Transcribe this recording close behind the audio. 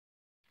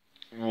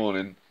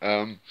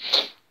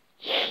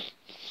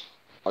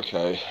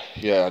Okay,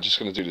 yeah, I'm just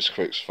gonna do this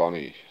quick. It's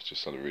funny.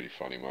 Just had a really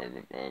funny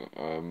moment,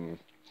 man.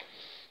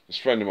 This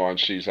friend of mine,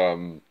 she's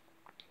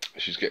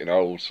getting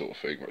old, sort of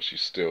thing, but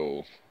she's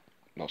still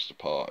loves to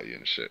party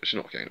and shit. She's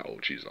not getting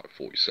old. She's like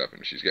 47.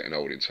 She's getting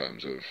old in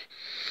terms of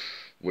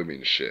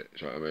women shit.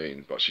 Do you know what I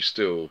mean? But she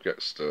still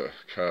gets the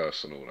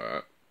curse and all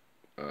that.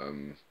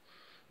 Um,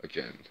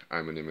 Again,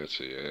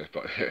 anonymity, yeah.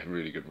 But yeah,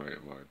 really good mate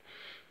of mine.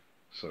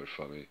 So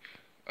funny.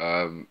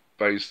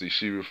 Basically,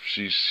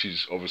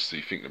 she's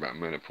obviously thinking about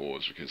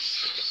menopause because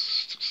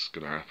it's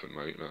gonna happen,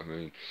 mate. You know what I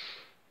mean?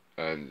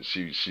 And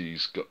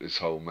she's got this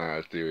whole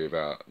mad theory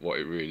about what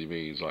it really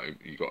means. Like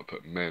you got to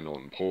put men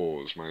on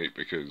pause, mate,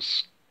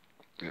 because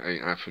it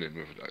ain't happening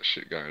with that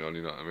shit going on.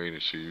 You know what I mean?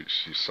 And she's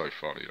so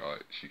funny.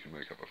 Like she can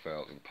make up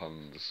 1,000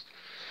 puns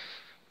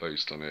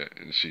based on it.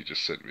 And she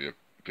just sent me a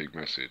big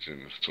message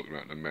and talking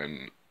about the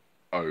men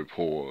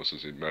pause,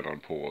 as in men on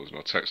pause. And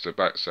I texted her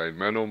back saying,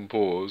 men on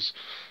pause.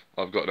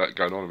 I've got that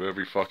going on with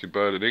every fucking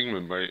bird in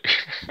England, mate.